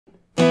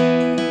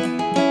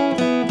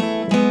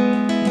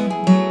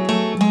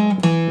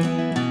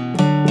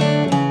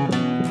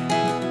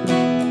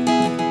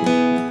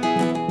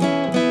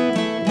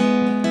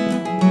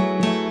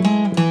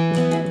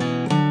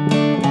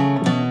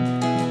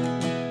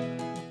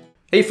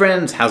Hey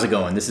friends, how's it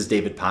going? This is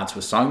David Potts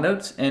with Song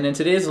Notes, and in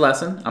today's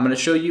lesson, I'm going to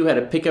show you how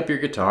to pick up your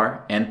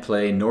guitar and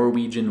play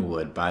Norwegian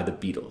Wood by the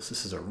Beatles.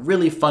 This is a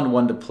really fun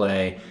one to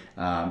play.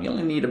 You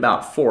only need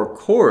about 4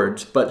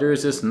 chords, but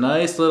there's this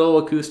nice little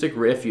acoustic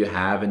riff you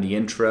have in the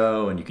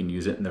intro, and you can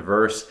use it in the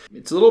verse.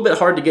 It's a little bit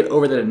hard to get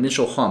over that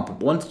initial hump, but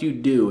once you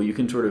do, you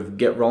can sort of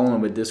get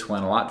rolling with this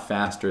one a lot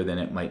faster than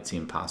it might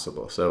seem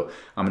possible. So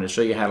I'm going to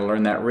show you how to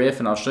learn that riff,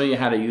 and I'll show you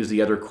how to use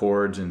the other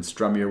chords and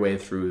strum your way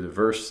through the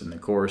verse and the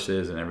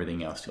choruses and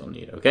everything else you'll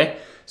need, okay?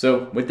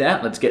 So with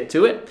that, let's get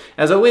to it.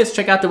 As always,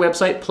 check out the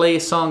website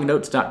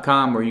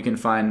playsongnotes.com where you can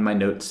find my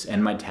notes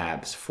and my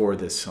tabs for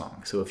this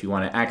song. So if you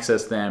want to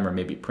access them or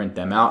maybe print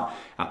them out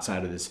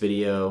outside of this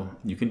video,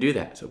 you can do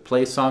that. So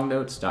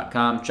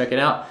playsongnotes.com, check it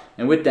out.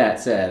 And with that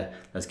said,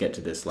 let's get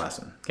to this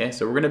lesson. Okay,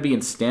 so we're going to be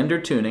in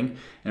standard tuning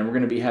and we're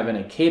going to be having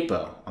a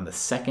capo on the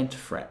 2nd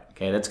fret.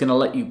 Okay, that's going to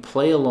let you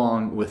play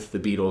along with the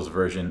Beatles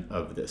version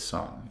of this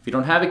song. If you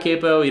don't have a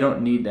capo, you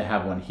don't need to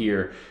have one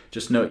here.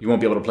 Just know you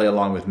won't be able to play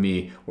along with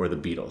me or the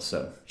Beatles.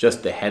 So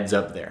just a heads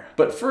up there.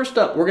 But first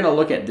up, we're going to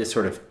look at this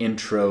sort of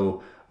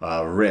intro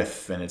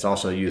riff, and it's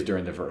also used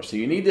during the verse. So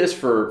you need this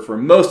for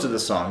most of the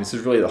song. This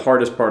is really the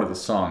hardest part of the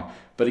song.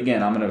 But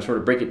again, I'm going to sort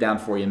of break it down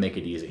for you and make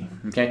it easy.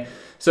 Okay,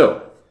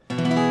 so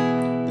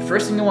the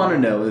first thing you want to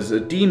know is a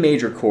D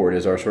major chord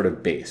is our sort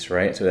of bass,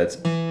 right? So that's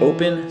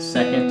open,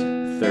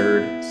 2nd,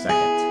 3rd,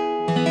 2nd.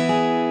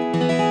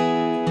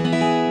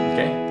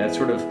 Okay, that's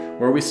sort of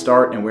where we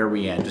start and where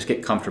we end. Just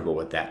get comfortable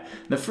with that.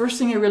 The first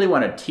thing I really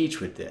want to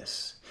teach with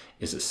this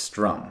is a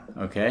strum,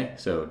 okay?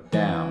 So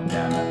down,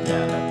 down, up,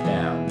 down, up,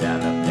 down,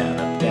 down, up, down,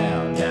 up,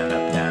 down, down,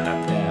 up, down,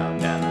 up, down,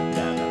 down, up,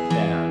 down, up,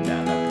 down,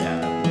 down, up,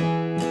 down, up.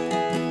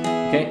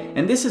 Okay,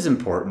 and this is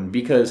important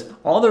because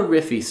all the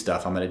riffy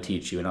stuff I'm going to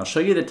teach you, and I'll show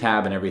you the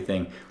tab and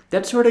everything,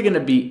 that's sort of going to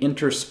be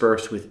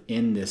interspersed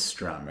within this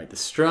strum, right? The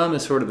strum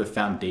is sort of the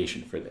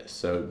foundation for this.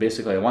 So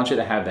basically, I want you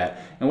to have that.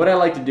 And what I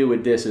like to do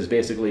with this is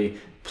basically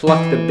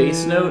pluck the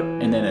bass note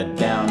and then a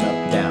down,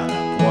 up,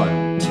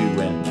 1, 2,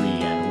 and 3,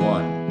 and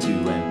 1,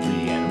 2, and 3,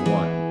 and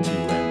 1, 2,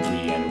 and 3,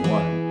 and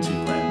 1, 2,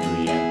 and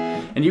 3,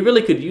 and you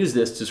really could use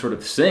this to sort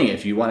of sing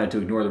if you wanted to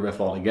ignore the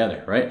riff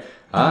altogether, right?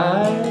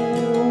 I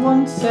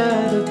once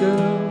had a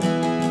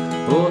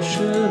girl, or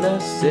should I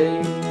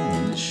say,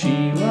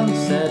 she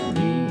once had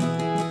me.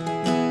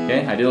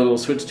 Okay, I did a little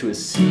switch to a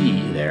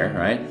C there,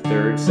 right?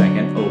 3rd,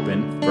 2nd,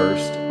 open,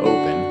 1st,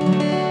 open.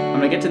 I'm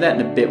going to get to that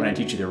in a bit when I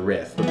teach you the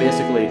riff, but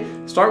basically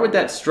start with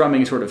that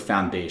strumming sort of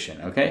foundation,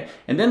 okay?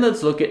 And then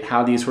let's look at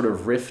how these sort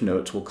of riff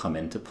notes will come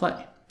into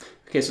play.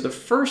 Okay, so the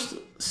first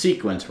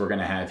sequence we're going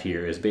to have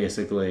here is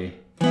basically,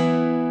 all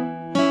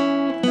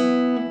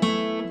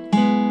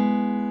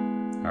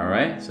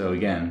right, so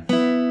again,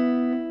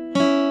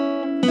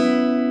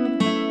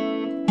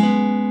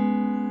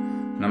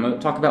 and I'm going to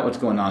talk about what's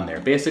going on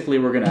there. Basically,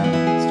 we're going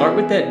to start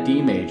with that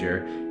D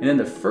major, and then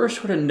the first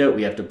sort of note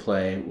we have to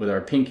play with our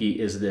pinky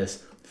is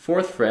this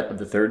 4th fret of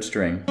the 3rd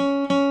string.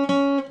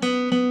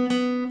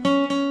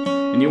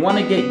 And you want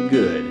to get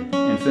good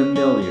and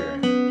familiar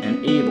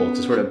and able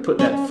to sort of put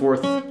that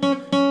 4th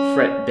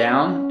fret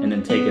down and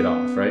then take it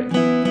off, right?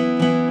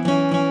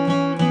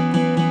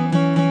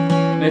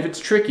 And if it's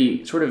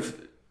tricky, sort of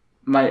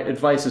my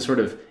advice is sort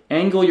of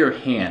angle your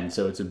hand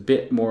so it's a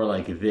bit more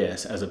like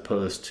this as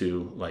opposed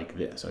to like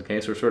this,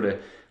 okay? So sort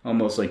of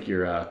almost like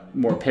you're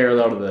more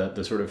parallel to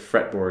the sort of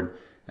fretboard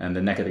and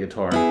the neck of the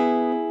guitar.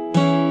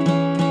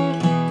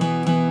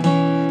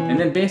 And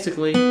then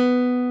basically,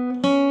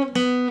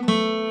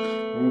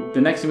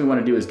 the next thing we want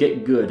to do is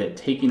get good at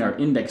taking our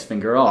index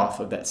finger off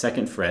of that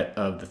 2nd fret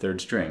of the 3rd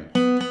string.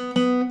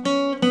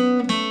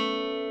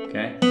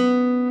 Okay?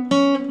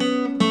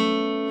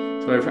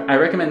 So I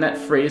recommend that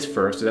phrase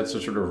first, so that's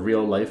a sort of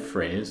real life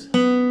phrase.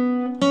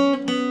 In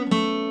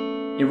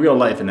real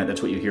life, and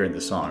that's what you hear in the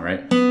song,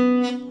 right?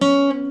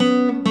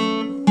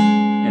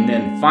 And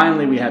then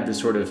finally we have this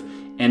sort of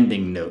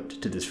ending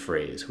note to this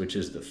phrase, which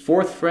is the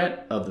 4th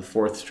fret of the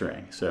 4th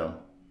string. So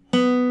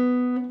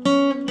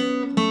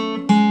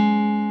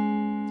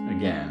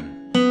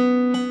again.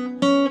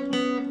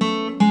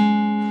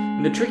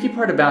 And the tricky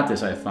part about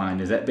this, I find,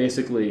 is that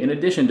basically, in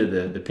addition to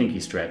the pinky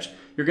stretch,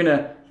 you're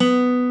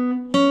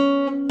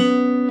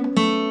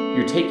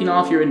taking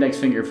off your index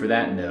finger for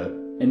that note,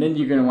 and then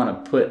you're going to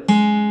want to put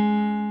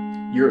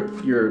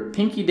your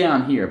pinky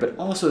down here, but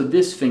also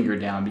this finger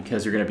down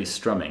because you're going to be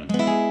strumming.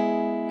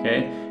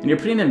 Okay? And you're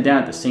putting them down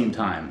at the same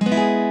time.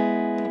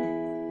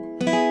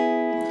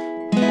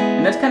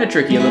 And that's kind of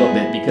tricky a little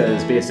bit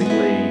because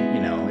basically, you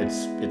know,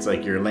 it's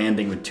like you're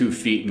landing with 2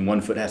 feet and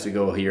 1 foot has to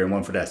go here and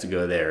 1 foot has to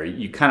go there.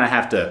 You kind of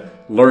have to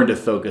learn to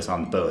focus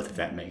on both, if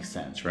that makes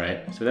sense, right?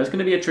 So that's going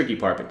to be a tricky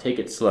part, but take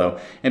it slow.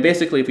 And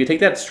basically, if you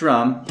take that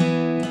strum,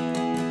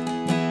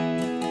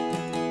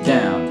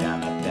 down,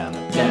 down, up, down,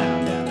 up,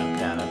 down, down, up,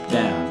 down, up,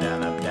 down,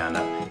 down, up, down,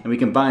 up, and we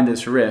combine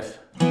this riff.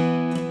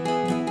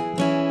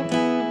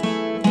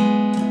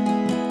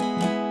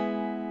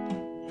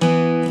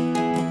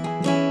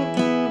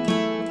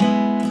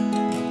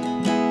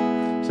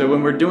 So So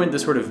when we're doing the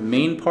sort of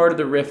main part of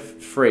the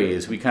riff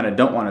phrase, we kind of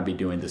don't want to be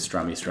doing the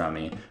strummy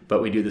strummy,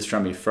 but we do the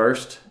strummy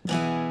first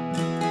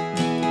and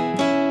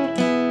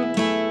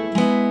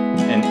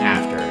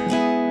after,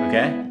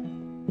 okay?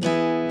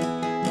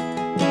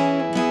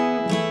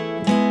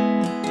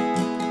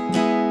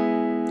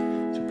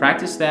 So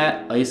practice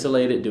that,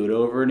 isolate it, do it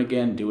over and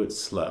again, do it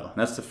slow.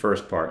 That's the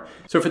first part.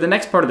 So for the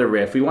next part of the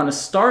riff, we want to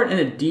start in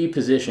a D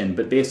position,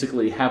 but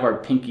basically have our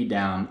pinky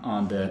down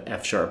on the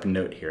F sharp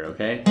note here,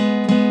 okay?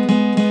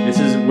 This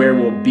is where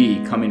we'll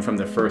be coming from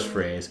the first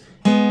phrase.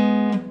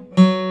 And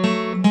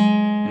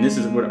this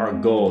is what our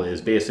goal is,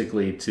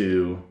 basically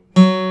to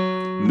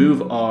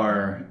move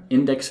our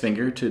index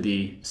finger to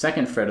the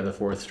second fret of the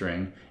fourth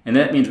string. And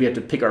that means we have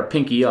to pick our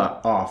pinky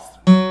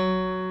off,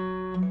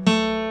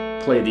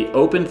 play the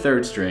open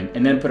third string,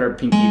 and then put our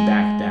pinky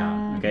back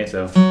down. Okay,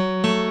 so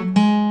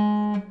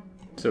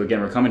again,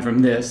 we're coming from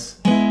this.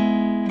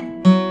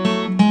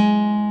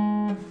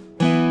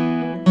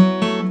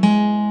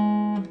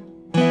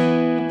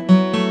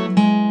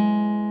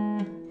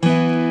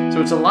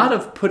 It's a lot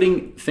of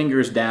putting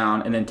fingers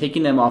down and then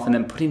taking them off and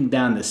then putting them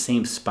down in the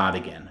same spot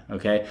again,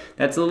 okay?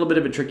 That's a little bit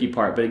of a tricky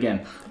part, but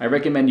again, I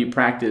recommend you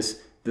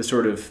practice the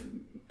sort of,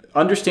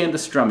 understand the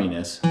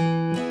strumminess,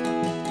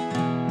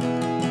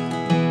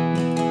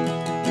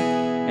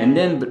 and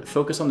then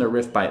focus on the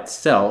riff by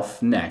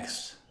itself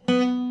next.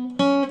 And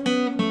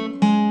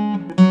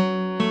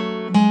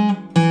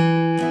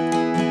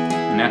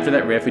after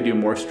that riff, we do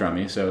more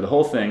strummy, so the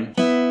whole thing.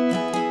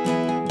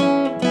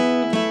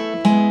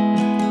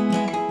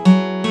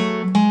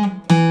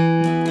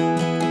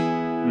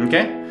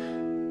 Okay,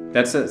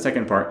 that's the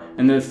second part.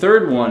 And the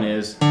third one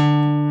is,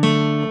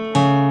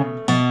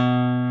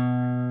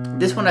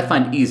 this one I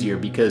find easier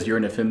because you're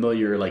in a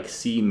familiar like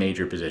C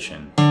major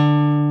position.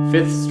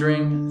 Fifth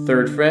string,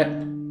 third fret,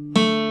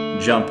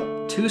 jump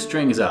 2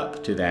 strings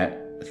up to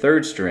that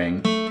third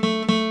string,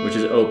 which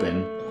is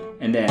open,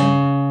 and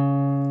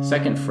then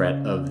second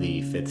fret of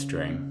the fifth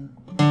string,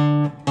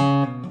 and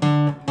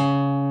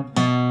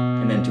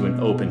then to an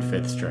open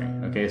fifth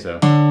string. Okay, so.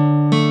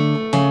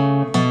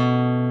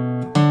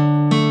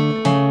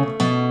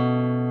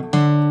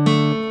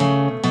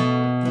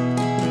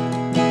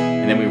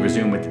 And then we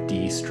resume with the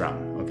D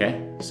strum,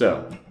 okay?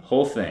 So,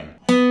 whole thing.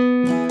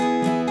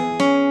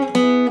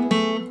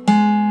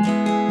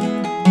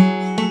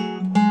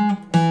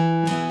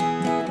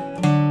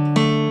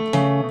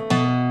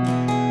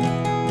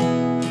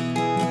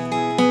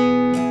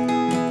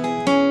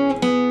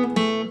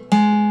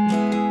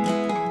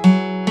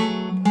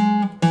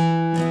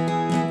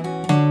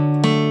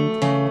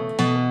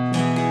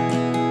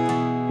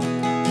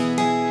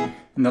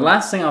 And the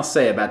last thing I'll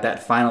say about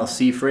that final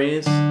C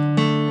phrase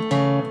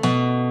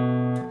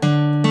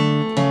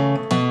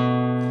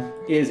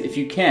is, if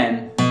you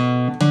can,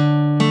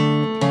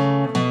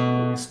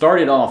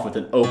 start it off with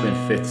an open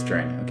fifth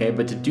string, okay?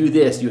 But to do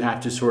this, you have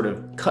to sort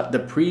of cut the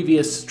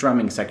previous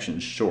strumming section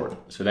short.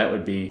 So that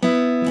would be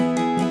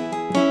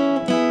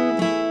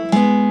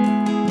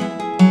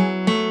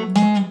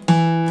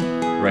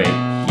right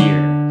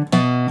here.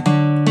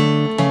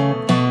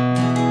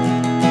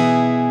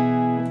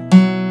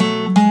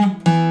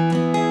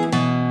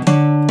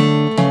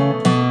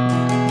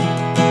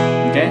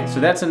 Okay, so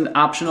that's an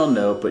optional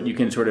note, but you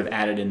can sort of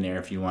add it in there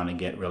if you want to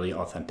get really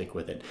authentic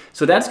with it.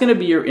 So that's going to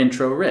be your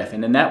intro riff,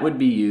 and then that would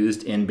be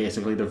used in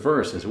basically the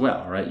verse as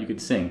well, right? You could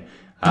sing,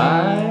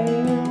 I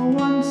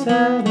once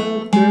had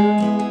a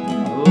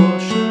girl, or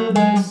should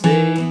I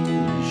say,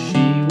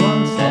 she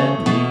once had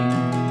me.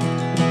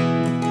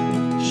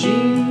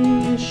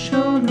 She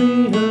showed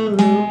me her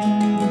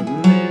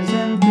room,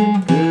 isn't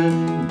it good,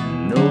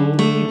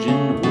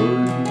 Norwegian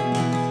wood.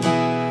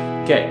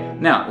 Okay,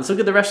 now let's look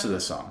at the rest of the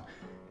song.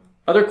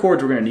 Other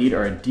chords we're going to need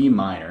are a D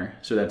minor,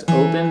 so that's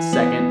open,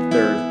 second,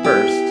 third,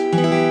 first.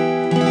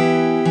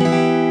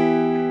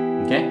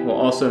 Okay, we'll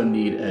also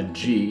need a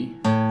G,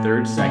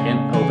 third, second,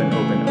 open,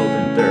 open,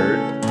 open,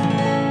 third.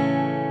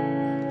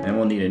 Then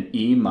we'll need an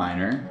E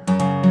minor.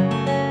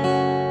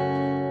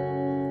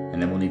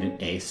 And then we'll need an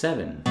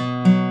A7.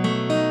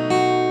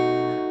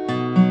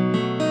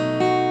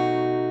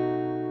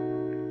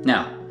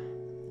 Now,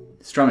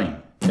 strumming.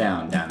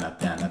 Down, down, up,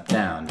 down, up,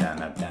 down, down,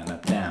 up, down,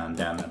 up, down,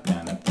 down, up,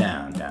 down, up,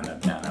 down, down,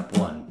 up, down, up,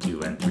 1,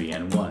 2, and 3,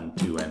 and 1,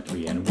 2, and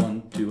 3, and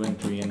 1, 2, and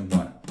 3, and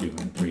 1, 2,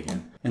 and 3,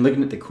 and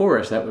looking at the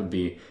chorus, that would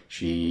be,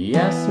 she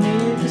asked me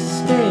to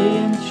stay,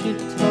 and she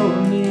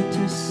told me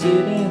to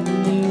sit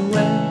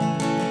anyway.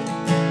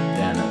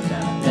 Down, up,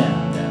 down,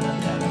 down, down, up,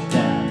 down, up,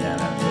 down,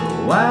 down, up. So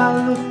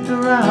I looked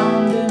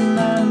around, and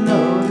I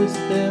noticed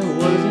there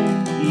was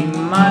an E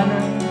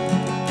minor,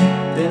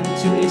 then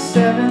to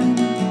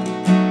A7.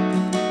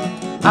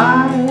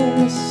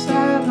 I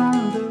sat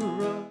on the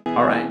road.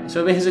 All right,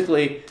 so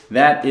basically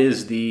that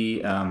is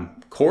the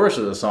chorus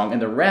of the song,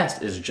 and the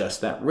rest is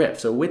just that riff.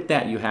 So with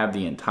that, you have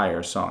the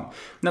entire song.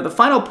 Now, the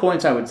final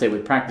points I would say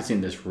with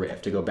practicing this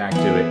riff, to go back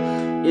to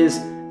it, is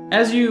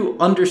as you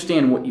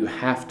understand what you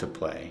have to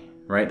play,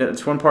 right?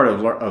 That's one part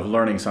of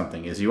learning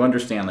something, is you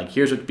understand, like,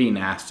 here's what's being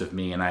asked of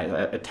me, and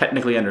I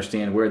technically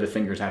understand where the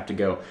fingers have to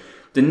go.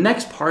 The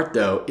next part,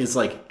 though, is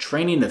like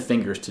training the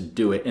fingers to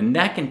do it, and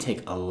that can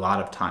take a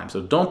lot of time.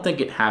 So don't think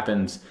it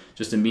happens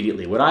just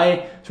immediately. What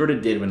I sort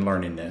of did when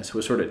learning this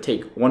was sort of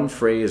take one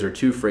phrase or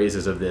two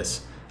phrases of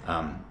this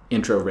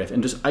intro riff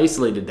and just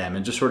isolated them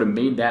and just sort of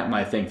made that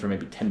my thing for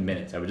maybe 10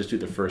 minutes. I would just do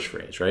the first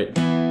phrase, right?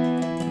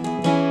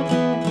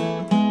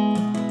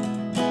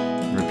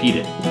 Repeat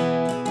it.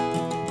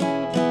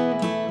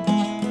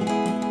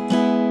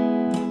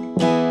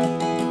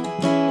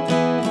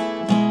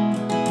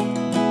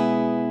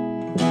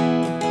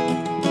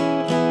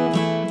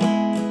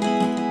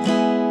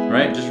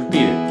 Right? Just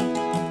repeat it.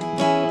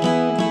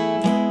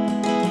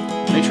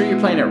 Make sure you're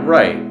playing it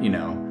right, you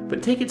know,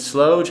 but take it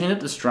slow, change up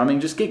the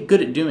strumming, just get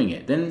good at doing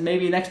it. Then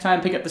maybe next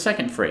time pick up the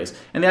second phrase.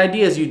 And the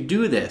idea is you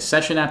do this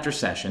session after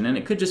session, and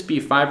it could just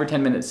be 5 or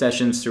 10 minute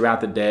sessions throughout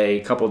the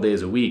day, a couple of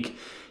days a week.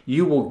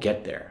 You will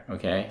get there,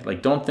 okay?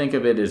 Like, don't think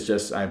of it as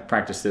just, I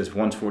practiced this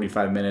once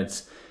 45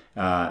 minutes,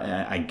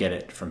 and I get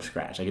it from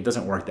scratch. Like, it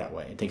doesn't work that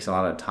way. It takes a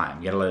lot of time.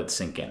 You gotta let it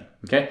sink in,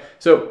 okay?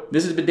 So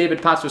this has been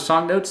David Potts with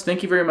Song Notes.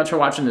 Thank you very much for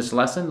watching this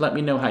lesson. Let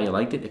me know how you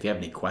liked it. If you have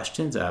any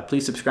questions,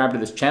 please subscribe to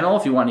this channel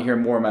if you want to hear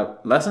more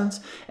about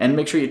lessons. And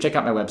make sure you check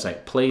out my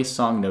website,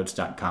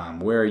 playsongnotes.com,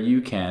 where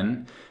you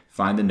can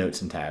find the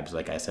notes and tabs,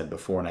 like I said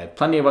before. And I have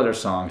plenty of other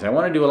songs. I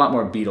want to do a lot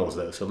more Beatles,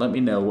 though, so let me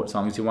know what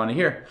songs you want to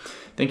hear.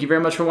 Thank you very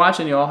much for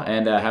watching, y'all,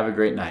 and have a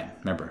great night.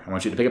 Remember, I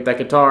want you to pick up that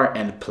guitar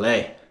and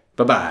play.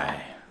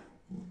 Bye-bye.